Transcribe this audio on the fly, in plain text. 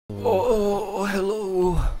Oh,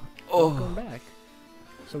 hello. Welcome back.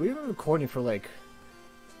 So we've been recording for like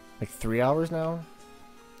 3 hours now.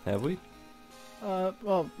 Have we?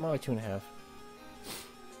 Well, more like 2.5.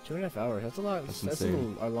 2.5 hours. That's a lot. That's That's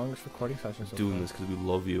insane. Our longest recording session so Doing far. this because we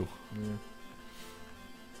love you.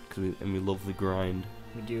 And we love the grind.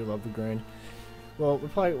 We do love the grind. Well,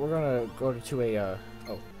 we're gonna go to a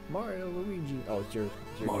Mario Luigi. Oh, it's your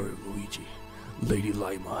Mario Luigi. Lady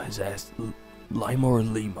Lima has asked. Lima or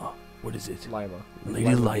Lima? What is it? Lima.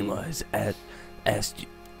 Lady Lima has asked you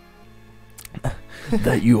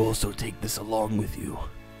that you also take this along with you.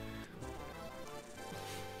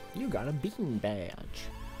 You got a bean badge.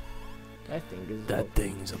 That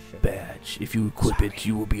thing is a badge. If you equip it,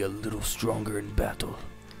 you will be a little stronger in battle.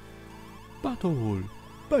 Battle.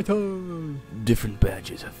 Different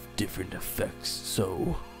badges have different effects,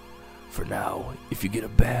 so for now, if you get a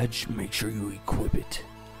badge, make sure you equip it.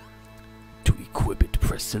 To equip it,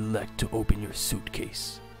 press select to open your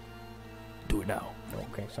suitcase. Do it now.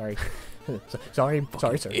 Okay, sorry. sorry,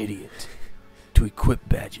 sir. Idiot. To equip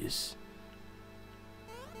badges,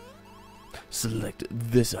 select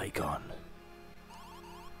this icon.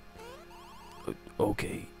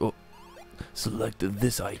 Okay. Oh, select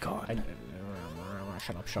this icon.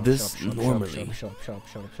 Shut up, This normally.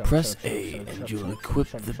 Press A and you'll equip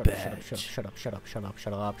the badge. Shut up.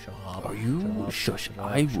 Are you? Shush.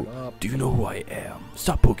 I will. up. Do you know who I am?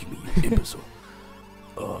 Stop poking me, you imbecile.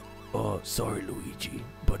 Sorry, Luigi,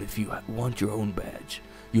 but if you want your own badge,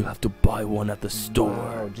 you'll have to buy one at the store.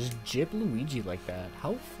 Wow, just jip Luigi like that.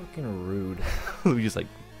 How fucking rude. We just like,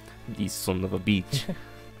 these son of a bitch.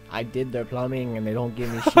 I did their plumbing and they don't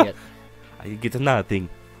give me shit. I get nothing.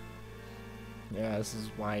 Yeah, this is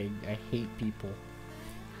why I hate people.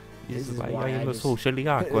 This is why I I am just- socially This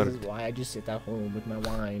awkward. is why I just sit at home with my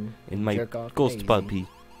wine. In my jerk off ghost Daisy. puppy.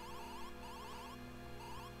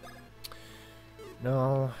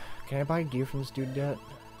 No, can I buy gear from this dude yet?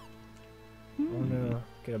 I wanna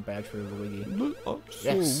get a badge for Luigi.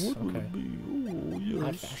 Yes, what will okay. it be? Oh,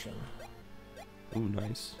 High yes. fashion. Ooh,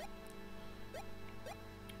 nice.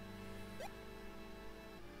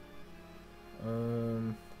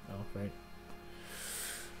 Oh, right.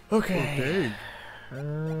 Okay.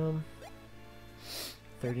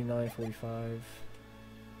 39, 45,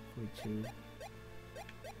 42.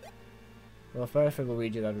 Well, if I for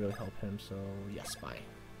Luigi, that'd really help him, so yes, buy.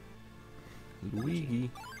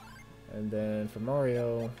 Luigi. And then for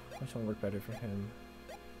Mario, which one would work better for him?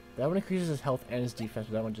 That one increases his health and his defense,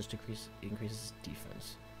 but that one just increases his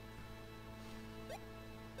defense.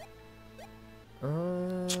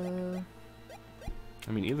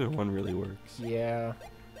 I mean, either one really works. Yeah.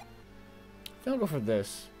 I think I'll go for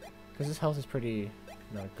this, because his health is pretty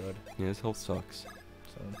not good. Yeah, his health sucks.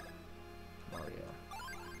 So, Mario.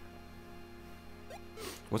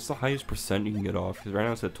 What's the highest percent you can get off? Because right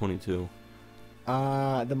now it's at 22.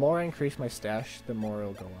 The more I increase my stash, the more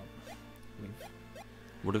it'll go up.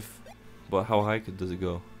 What if... But how high does it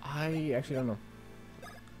go? I actually don't know.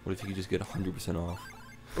 What if you could just get 100% off?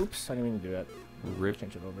 Oops, I didn't mean to do that. Rip.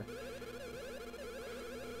 Change it over.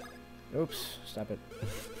 Oops, stop it.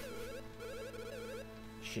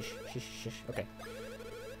 Shish. Okay.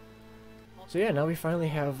 So yeah, now we finally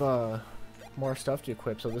have more stuff to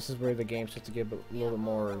equip. So this is where the game starts to get a little bit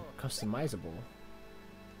more customizable.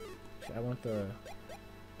 Actually, I want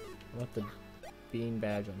the bean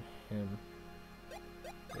badge on him.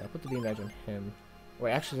 Yeah, I'll put the bean badge on him.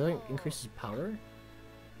 Wait, actually, does that increase his power?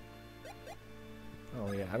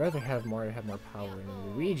 Oh yeah, I'd rather have Mario have more power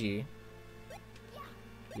than Luigi.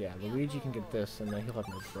 Yeah, Luigi can get this, and then he'll have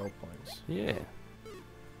more throw points. Yeah.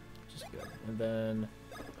 Which is good. And then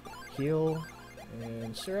heal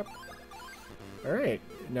and syrup. Alright,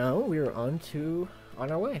 now we are on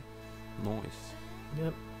our way. Nice.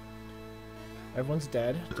 Yep. Everyone's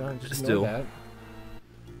dead. Don't just Still. know that.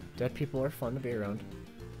 Dead people are fun to be around.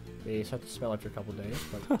 They start to smell after a couple days,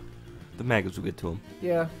 but The maggots will get to him.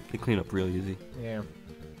 yeah, They clean up real easy. yeah.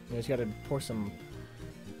 You just gotta pour some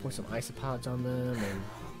isopods on them, and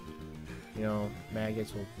you know,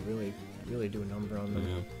 maggots will really do a number on them.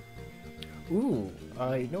 Yeah. Ooh,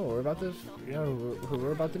 you know what we're about to, you know who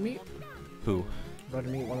we're about to meet? Who? We're about to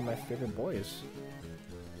meet one of my favorite boys.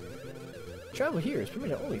 Travel here is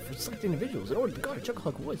permitted only for select individuals in order to guard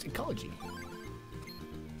Chucklef Woods ecology.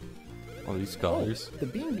 Oh, these scholars. Oh, the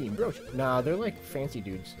Bean Brooch. Nah, they're like fancy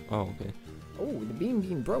dudes. Oh, okay. Oh, the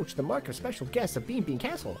Bean Brooch, the mark of special guests of Bean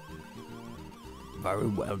Castle. Very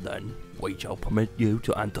well then. We shall permit you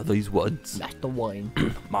to enter these woods. Master Wine.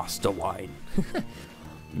 Master Wine.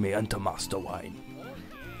 You may enter Master Wine.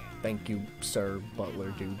 Thank you, Sir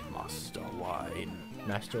Butler, dude. Master Wine.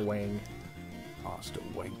 Master Wang. Master,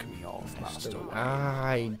 wank me off, Master.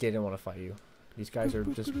 I didn't want to fight you. These guys are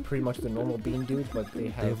just pretty much the normal bean dudes, but they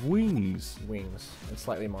have wings. Wings and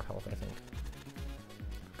slightly more health, I think.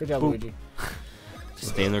 Good job, Boop. Luigi.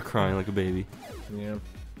 Just stand there crying like a baby. Yeah.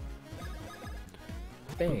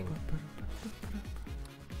 Bang.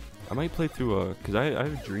 I might play through cause I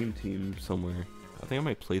have a dream team somewhere. I think I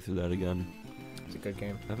might play through that again. It's a good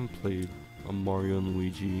game. I haven't played a Mario and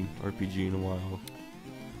Luigi RPG in a while.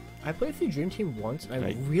 I played through Dream Team once, and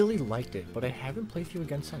I really liked it, but I haven't played through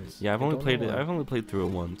again since. Yeah, I've only played it. I've only played through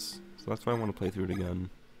it once, so that's why I want to play through it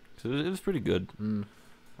again. So it was pretty good.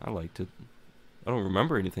 I liked it. I don't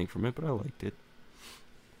remember anything from it, but I liked it.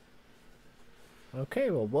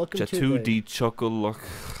 Okay, well, welcome Chateau to de Chocolat.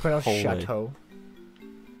 pronounced Chateau.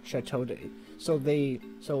 Chateau de. So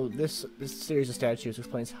this series of statues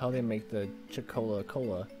explains how they make the Chocola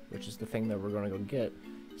Cola, which is the thing that we're gonna go get.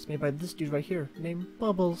 It's made by this dude right here, named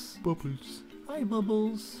Bubbles. Bubbles. Hi,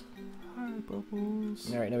 Bubbles. Hi, Bubbles.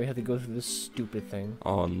 Alright, now we have to go through this stupid thing.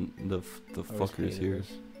 Oh, the fuckers here.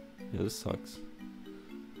 This. Yeah, this sucks.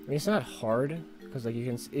 I mean, it's not hard, because like you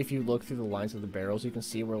can, if you look through the lines of the barrels, you can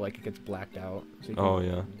see where like it gets blacked out. So you can, Oh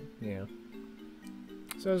yeah. Yeah.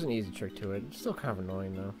 So there's an easy trick to it. It's still kind of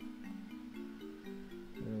annoying though.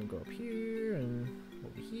 And go up here and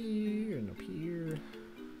over here and up here.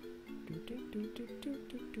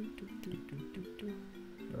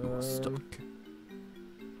 Stuck.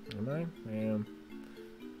 Am I? I am.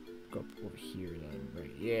 Go up over here then.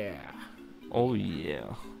 Right. Yeah. Oh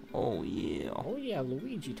yeah. Oh yeah. Oh yeah,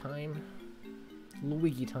 Luigi time.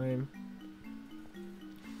 Luigi time.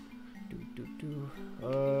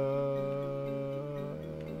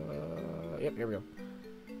 Yep, here we go.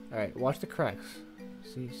 Alright, watch the cracks.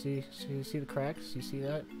 See the cracks? You see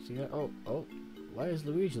that? See that? Oh. Why does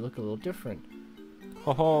Luigi look a little different?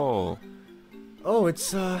 Ho ho. Oh,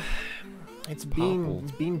 it's Popple.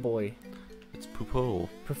 Bean Boy. It's Poopo.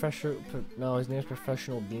 No, his name's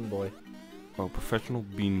Professional Bean Boy. Oh, Professional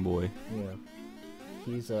Bean Boy. Yeah.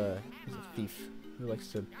 He's a thief who likes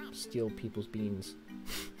to steal people's beans.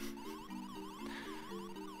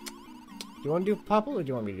 Do you want to do Popple or do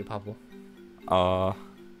you want me to do Popple?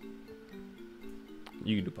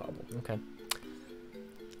 You can do Popple. Okay.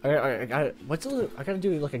 I gotta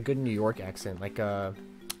do like a good New York accent, like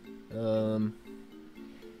ooh,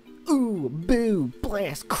 boo,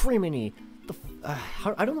 blast, criminy. I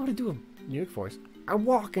don't know how to do a New York voice. I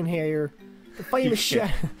walk in here. The famous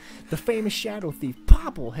the famous shadow thief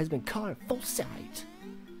Popple has been caught at full sight.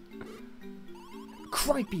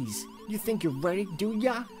 Cripeys, you think you're ready, do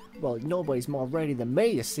ya? Well, nobody's more ready than me,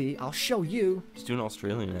 you see. I'll show you. Just do an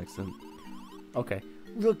Australian accent. Okay.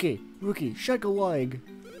 Rookie, shake a leg.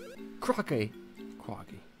 Crocky.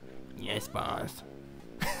 Yes, boss.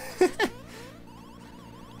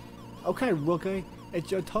 Okay, Rookie, it's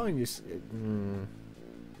your turn.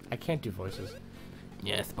 I can't do voices.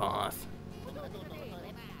 Yes, boss.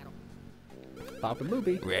 Papa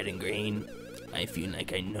Booby. Red and green. I feel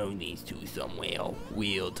like I know these two somewhere.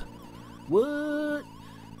 Weird. What?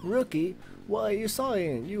 Rookie, what are you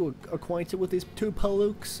saying? You acquainted with these two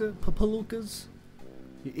palookas?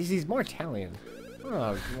 He's more Italian.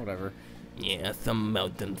 Oh, whatever. Yeah, some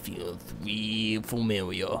mountain feels real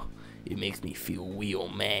familiar. It makes me feel real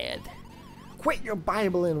mad. Quit your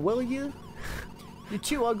Bibling, will you? You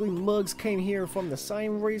two ugly mugs came here from the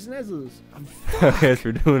same reason as us. Yes,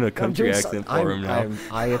 we're doing a country accent for him now.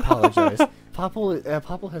 I apologize.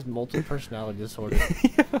 Popple has multiple personality disorder.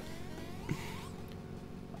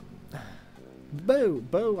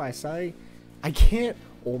 Boo, I say. I can't.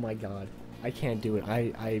 Oh my god. I can't do it.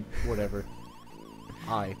 Whatever.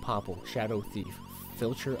 I, Popple, Shadow Thief,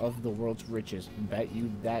 filcher of the world's riches. Bet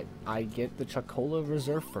you that I get the Chocola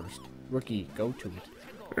Reserve first. Rookie, go to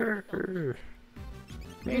it.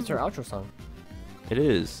 Hey, it's our outro song. It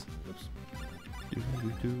is. Oops.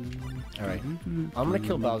 Alright. I'm gonna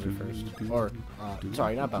kill Bowser first. Or,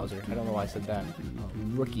 sorry, not Bowser. I don't know why I said that.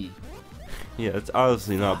 Rookie. Yeah, it's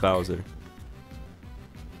obviously not Bowser.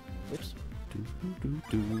 Oops.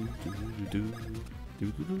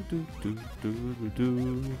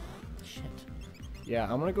 Shit.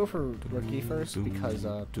 Yeah, I'm gonna go for Rookie first because,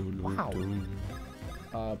 wow.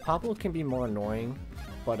 Popple can be more annoying,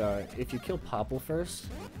 but if you kill Popple first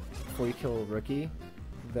before you kill Rookie,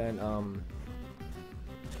 then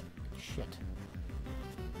shit.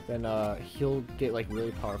 Then he'll get like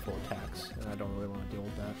really powerful attacks, and I don't really want to deal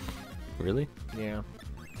with that. Really? Yeah.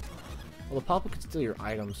 Well, the Popple can steal your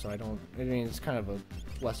items, so I mean, it's kind of a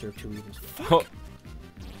lesser of two evils. Fuck! Oh.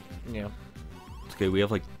 Yeah. It's okay, we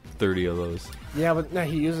have like 30 of those. Yeah, but no,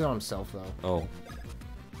 he uses it on himself, though. Oh.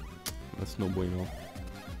 That's no bueno.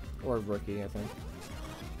 Or rookie, I think.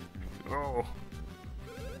 Oh.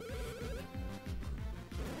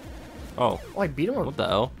 Oh. Oh, I beat him. What the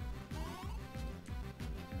hell?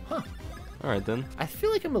 Huh. Alright then. I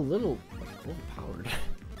feel like I'm a little overpowered. I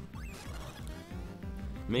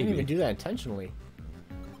didn't even Maybe. do that intentionally.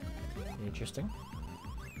 Interesting.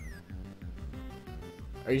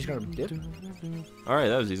 Are you just gonna dip? Alright,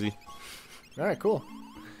 that was easy. Alright, cool.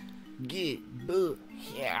 Get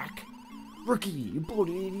hack. Rookie, you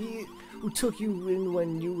bloody idiot. Who took you in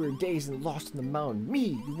when you were dazed and lost in the mountain?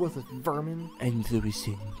 Me, you worthless vermin. I'm the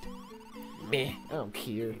redeemed. Meh, I don't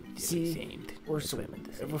care. See, we're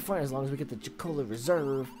fine as long as we get the Chucklef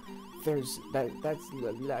Reserve. There's that's see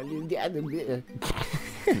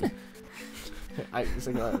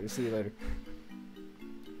you later.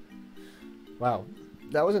 Wow,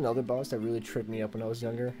 that was another boss that really tripped me up when I was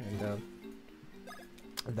younger, and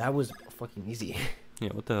that was fucking easy. Yeah,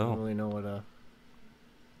 what the I don't hell? really know what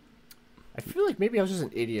I feel like maybe I was just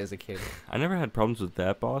an idiot as a kid. I never had problems with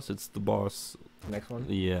that boss. It's the boss. The next one?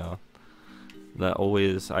 Yeah. That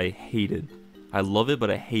always I hated. I love it, but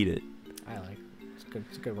I hate it. I like it. It's good.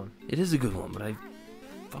 It's a good one. It is a good one, but I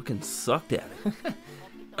fucking sucked at it.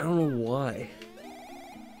 I don't know why.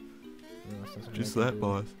 Just that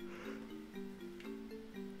boss.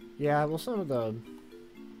 Yeah, well, some of the.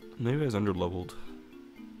 Maybe I was underleveled.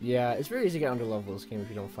 Yeah, it's very easy to get underleveled this game if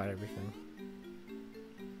you don't fight everything.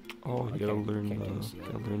 Oh, you I gotta can't learn see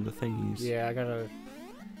that. gotta learn the thingies. Yeah, I gotta.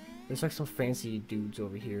 There's like some fancy dudes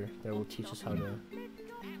over here that will teach us how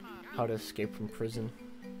to escape from prison.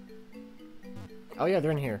 Oh yeah,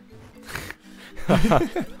 they're in here.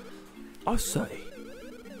 I say.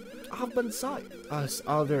 I've been sight.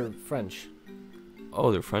 Oh, they're French.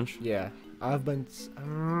 Oh, they're French? Yeah, I've been.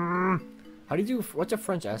 How do you do? What's a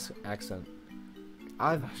French accent?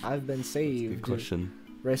 I've been saved. Good question.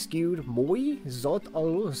 Rescued. Moi zot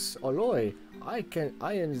alus alloy. I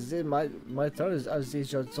am the my toes as the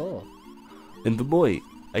chateau. And the boy,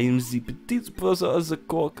 I am the petite brother of the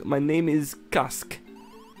cock. My name is Kask.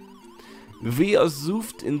 We are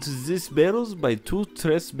zoofed into these barrels by two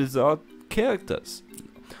tres bizarre characters.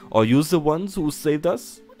 Are you the ones who saved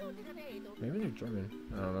us? Maybe they're German.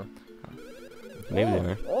 I don't know. Maybe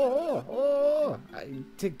they are.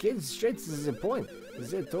 To get straight to the point,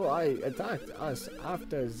 the two I attacked us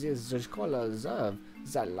after this Scholar Reserve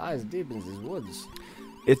that lies deep in these woods.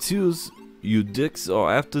 It's you dicks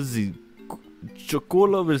are after the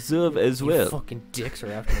Chocola Reserve as well. You fucking dicks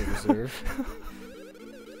are after the reserve.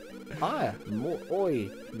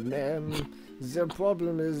 The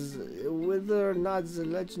problem is whether or not the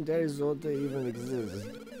legendary Zota even exists.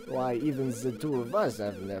 Why, even the two of us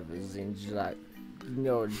have never seen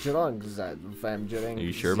drunk that fam drink. Are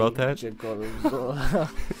you sure about that?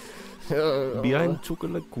 Behind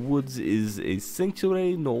Chocolate Woods is a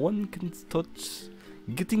sanctuary no one can touch.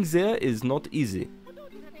 Getting there is not easy.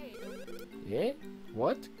 Yeah?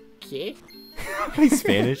 What? ¿Qué? He's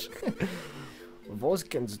Spanish. Vos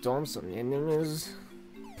can storm some enemies.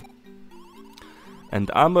 And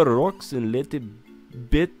armor rocks and let it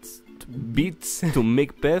beats to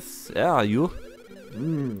make paths. Are you?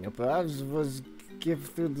 Perhaps was give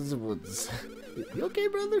through the woods. You okay,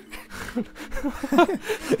 brother?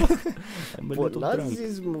 I'm a But little not drunk.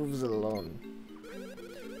 these moves alone.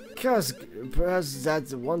 Cause perhaps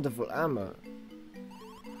that's a wonderful armor.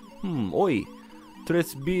 Oi.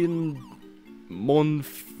 Tres bien mon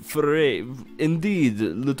frere. Indeed,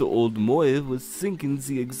 little old Moy was thinking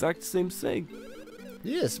the exact same thing.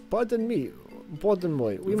 Yes, pardon me. Pardon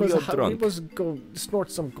me. We We are must drunk. go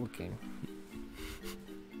snort some cocaine.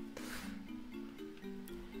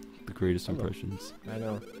 The greatest Hello. impressions. I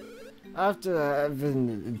know. After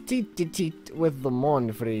having teet with the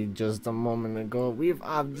Monfrey just a moment ago,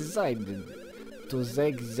 I've decided to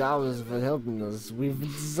thank Zowers for helping us. We've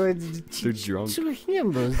decided to They're teach drunk. to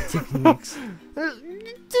him those techniques.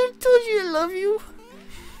 Told you I love you.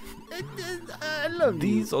 I love you.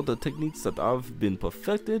 These are the techniques that have been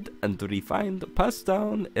perfected and refined, passed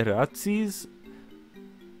down Eratsi's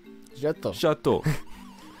Jato. chateau.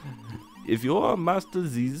 If you are master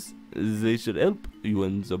these, they should help you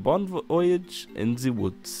in the bon voyage in the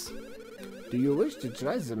woods. Do you wish to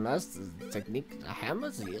try the master's technique?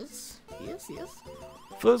 Hammers? Yes. Yes, yes.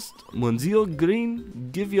 First, Monsieur Green,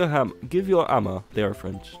 give your hammer. They are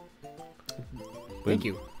French. Thank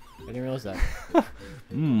you. I didn't realize that.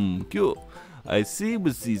 Cute. I see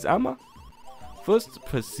with this hammer. First,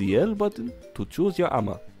 press the L button to choose your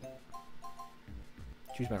hammer.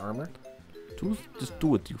 Choose my armor. Just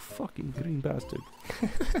do it, you fucking green bastard.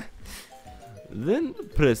 Then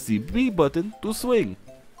press the B button to swing.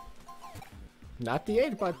 Not the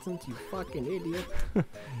 8 buttons, you fucking idiot.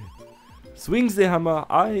 Swing the hammer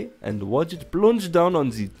high and watch it plunge down on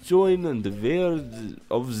the joint and the wear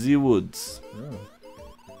of the woods. Oh.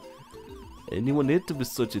 Anyone hit with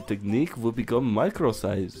such a technique will become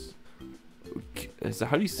micro-size. Okay, so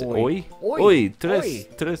how do you say Oi. oi? Oi. Oi, Oi.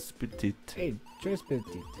 tres petit. Hey, just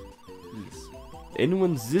petit. Yes.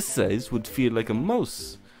 Anyone this size would feel like a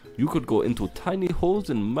mouse. You could go into tiny holes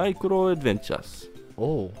in micro-adventures.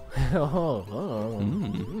 Oh. Oh.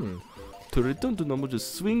 To return to normal,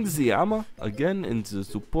 just swing the hammer again in the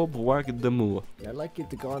superb whack d'amour. I'd like you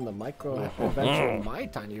to go on the micro adventure in my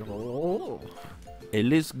tiny hole. Hey,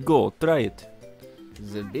 let's go, try it.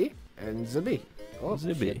 Zabi and Zabi. Oh,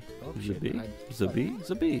 Zabi. shit. Oh, shit. Zabi, Zabi,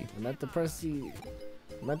 Zabi. I meant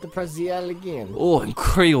to press the L again. Oh,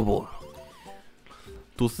 incredible.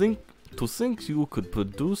 To think you could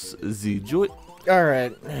produce the joy.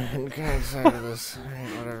 Alright, I'm kind of tired of this. Alright,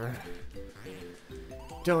 whatever.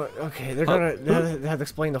 Okay, they have to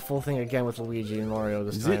explain the full thing again with Luigi and Mario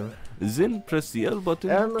this time. Then press the L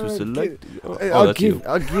button to select. I'll give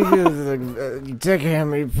you the take a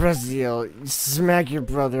hammer, you press the L, you smack your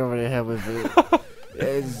brother over the head with it.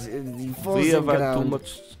 He falls We in have had ground. too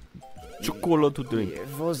much chocolate to drink. It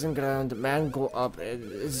falls in ground, man go up,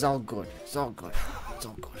 it's all good. It's all good. It's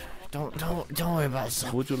all good. Don't worry about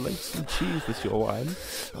it. Would you like some cheese with your wine?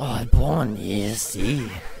 Oh, buon, yes, sí.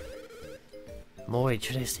 Muy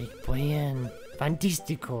bien,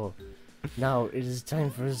 fantastico. Now it is time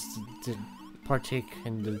for us to partake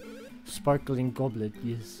in the sparkling goblet.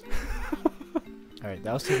 Yes. All right,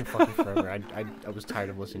 that was taking fucking forever. I was tired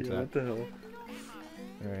of listening to that. What the hell?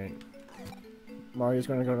 All right. Mario's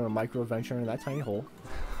gonna go on a micro adventure in that tiny hole.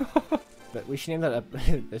 But we should name that. That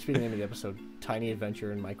should be the name of the episode: Tiny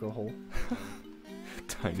Adventure in Micro Hole.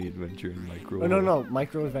 Tiny adventure in micro. Oh no,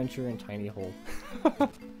 Micro Adventure in Tiny Hole.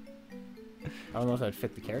 I don't know if that'd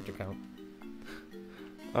fit the character count.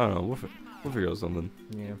 I don't know. We'll figure out something.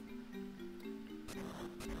 Yeah.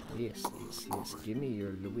 Yes. Give me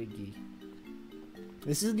your Luigi.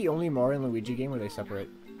 This is the only Mario and Luigi game where they separate.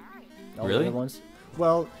 All Really? the other ones.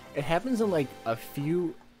 Well, it happens in like a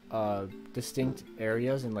few distinct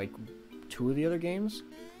areas in like 2 of the other games,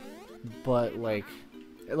 but like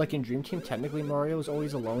in Dream Team, technically Mario is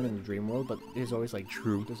always alone in the dream world, but there's always like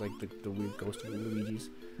there's like the weird ghost of Luigi's.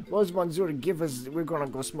 Well, it's Manzur to give us. We're gonna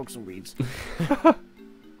go smoke some weeds.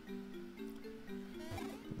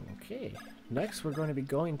 Okay. Next, we're going to be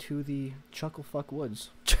going to the Chucklefuck Woods.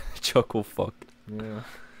 Chuckle fuck. Yeah.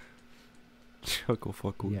 Chuckle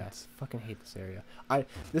fuck. Yeah, I fucking hate this area.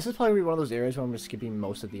 This is probably one of those areas where I'm just skipping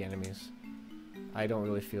most of the enemies. I don't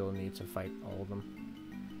really feel a need to fight all of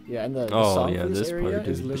them. Yeah, and the song for this area part,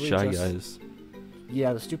 is dude. The literally Shy just... Guys.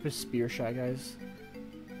 Yeah, the stupid spear Shy Guys.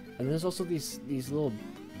 And there's also these little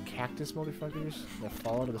cactus motherfuckers that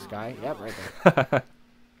fall out of the sky. Yep, right there.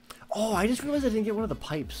 Oh, I just realized I didn't get one of the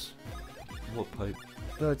pipes. What pipe?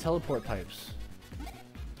 The teleport pipes.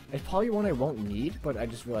 It's probably one I won't need, but I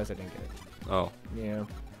just realized I didn't get it. Oh. Yeah,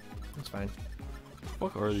 that's fine.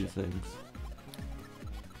 What are these things?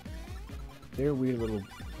 They're weird little...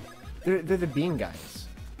 They're the bean guys.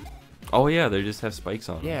 Oh yeah, they just have spikes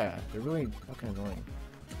on them. Yeah, they're really fucking annoying.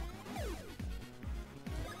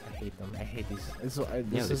 I hate them. I hate these. This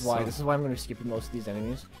is why I'm going to be skipping most of these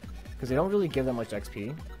enemies, because they don't really give that much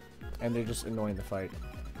XP, and they're just annoying to fight.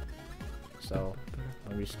 So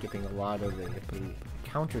I'm be skipping a lot of the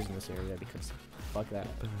counters in this area because fuck that.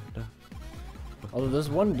 Although there's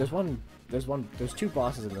 2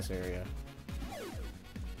 bosses in this area,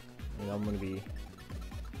 and I'm going to be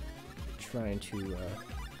trying to.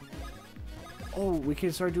 Oh, we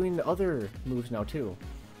can start doing the other moves now too.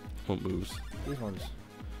 What moves? These ones.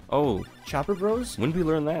 Oh. Chopper Bros? When did we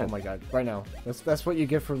learn that? Oh my god, right now. That's what you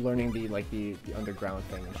get for learning the underground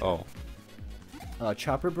thing. And shit. Oh.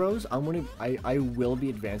 Chopper Bros, I will be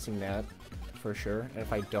advancing that for sure. And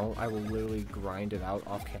if I don't, I will literally grind it out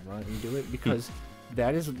off camera and do it because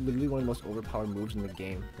that is literally one of the most overpowered moves in the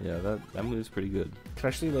game. Yeah, that move's pretty good.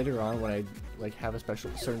 Especially later on when I have a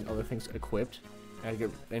certain other things equipped.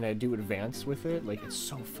 And I do advance with it, like it's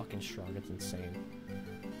so fucking strong, it's insane.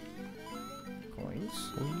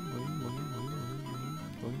 Coins.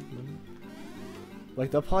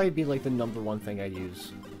 Like they'll probably be like the #1 thing I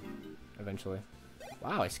use eventually.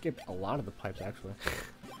 Wow, I skipped a lot of the pipes actually.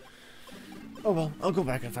 Oh well, I'll go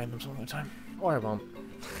back and find them some other time. Or I won't.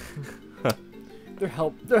 They're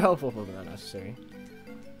helpful but they're not necessary.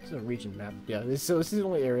 This is a region map. Yeah, this is the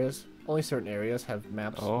only areas. Only certain areas have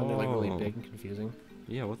maps when they're like really big and confusing.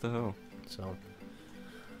 Yeah, what the hell? So,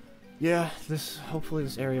 yeah, hopefully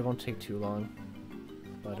this area won't take too long.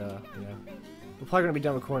 But yeah, We're probably gonna be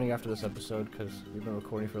done recording after this episode because we've been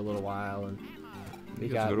recording for a little while and we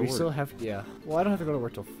still have Well, I don't have to go to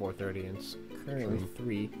work till 4:30 and it's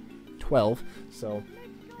currently 3:12, so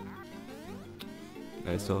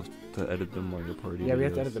I still have to edit the Mario Party. Yeah, we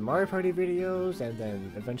have to edit the Mario Party videos and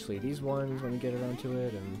then eventually these ones when we get around to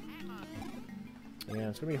it, and yeah,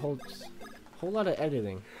 it's gonna be a whole lot of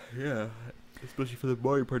editing. Yeah, especially for the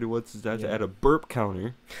Mario Party ones, is I have to add a burp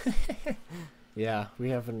counter. Yeah, we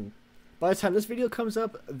haven't. By the time this video comes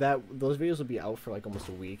up, those videos will be out for like almost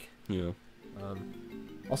a week. Yeah.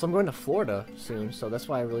 Also, I'm going to Florida soon, so that's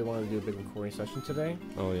why I really wanted to do a big recording session today.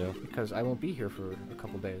 Oh yeah. Because I won't be here for a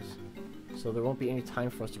couple days, so there won't be any time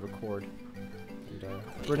for us to record. And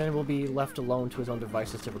Brennen will be left alone to his own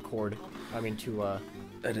devices to record. I mean to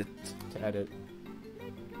edit. To edit.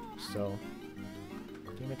 So,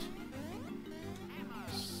 damn it.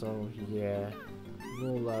 So yeah,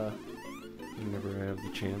 we'll You never have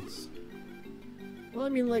the chance. Well, I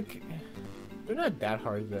mean, like, they're not that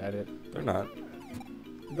hard to edit. They're not.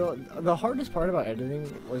 The hardest part about editing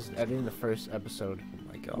was editing the first episode.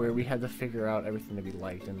 Oh my god. Where we had to figure out everything that we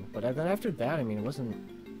liked, but then after that, I mean, it wasn't.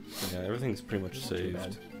 Yeah, everything's pretty much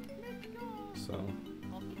saved. So.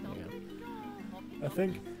 Yeah. I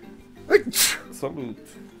think.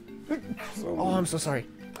 Oh, I'm so sorry.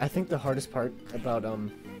 I think the hardest part about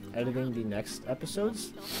editing the next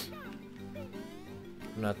episodes.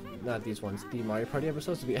 Not these ones. The Mario Party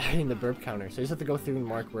episodes to be adding the burp counter. So you just have to go through and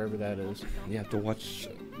mark wherever that is. You have to watch.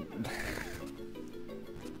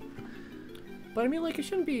 But I mean, like, it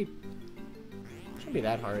shouldn't be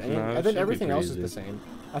that hard. And, No, and then everything else easy. is the same.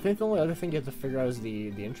 I think the only other thing you have to figure out is the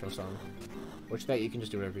intro song, which that you can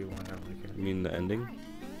just do whatever you want. I don't really care. You mean the ending?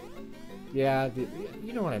 Yeah,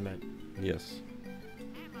 you know what I meant. Yes.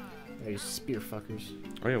 Yeah, you spear fuckers.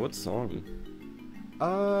 Oh yeah, what song?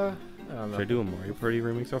 I don't know. Should I do a Mario Party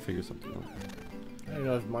remix? I'll figure something out. I don't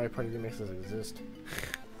know if Mario Party remixes exist.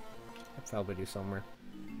 I'll probably do somewhere.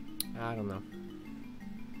 I don't know.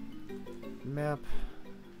 Map.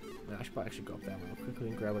 No, I should probably actually go up that way real quickly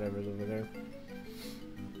and grab whatever's over there.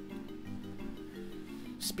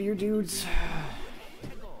 Spear dudes.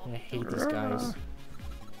 I hate these guys.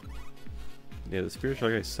 Yeah, the Spirit Shy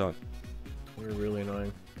guys suck. They're really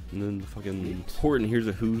annoying. And then the fucking Horton here's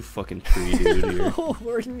a who fucking tree dude here.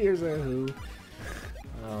 Horton here's a who.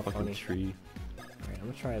 Oh, Fucking funny. tree. Alright, I'm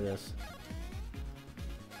gonna try this.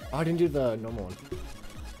 Oh, I didn't do the normal one.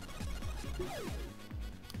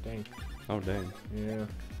 Dang. Oh dang. Yeah. You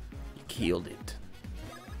killed it.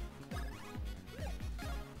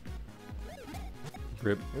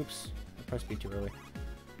 Rip. Oops. I pressed B too early.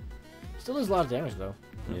 Still does a lot of damage though.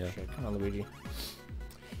 Oh, Yeah. shit. Come on, Luigi.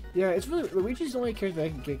 Yeah, it's really Luigi's the only character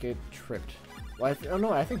that can get tripped. Well, I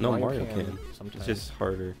think No, Mario Mario can. sometimes. It's just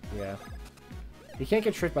harder. Yeah. You can't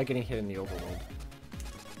get tricked by getting hit in the overworld.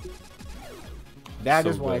 That So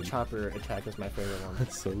is why good. Chopper attack is my favorite one.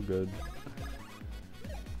 That's so good.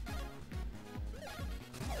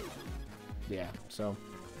 Yeah, so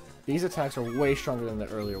these attacks are way stronger than the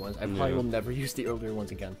earlier ones. I probably Yeah. will never use the earlier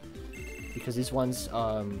ones again. Because these ones,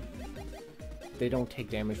 they don't take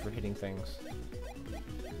damage for hitting things.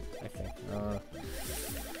 I think.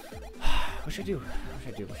 What should I do?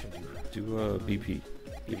 What should I do? Do BP.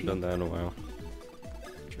 You've done that in a while.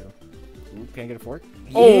 True. Ooh, can I get a fork?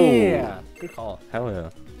 Oh! Yeah! Good call. Hell yeah.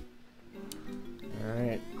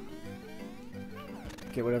 Alright.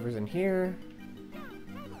 Get whatever's in here.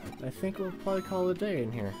 I think we'll probably call it a day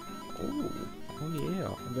in here. Oh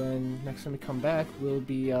yeah. And then next time we come back, we'll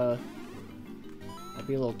be, I'll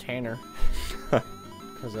be a little tanner.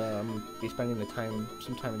 Because I'm be spending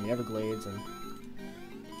some time in the Everglades and...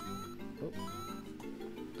 Oh.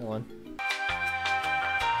 Go on.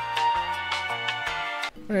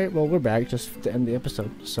 Alright, well, we're back just to end the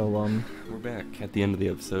episode. So, We're back at the end of the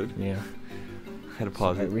episode. yeah. Had to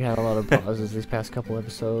pause it. We had a lot of pauses these past couple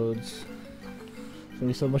episodes. It's gonna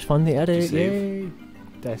be so much fun to edit. Did you save? Yay!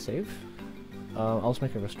 Did I save? I'll just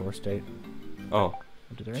make a restore state. Oh,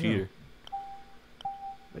 I'll do that right cheater.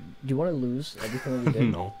 now. Do you want to lose everything that we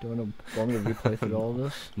did? No. Do you want me to replay through all of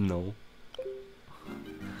this? No.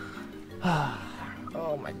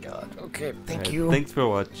 Oh my god. Okay, thank Alright, you. Thanks for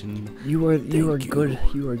watching. You are Thank you. good.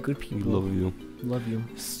 You are good We people. love you. Love you.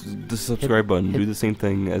 The subscribe button. hit- Do the same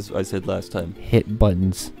thing as I said last time. Hit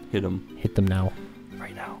buttons. Hit them. Hit them now.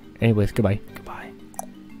 Right now. Anyways, goodbye.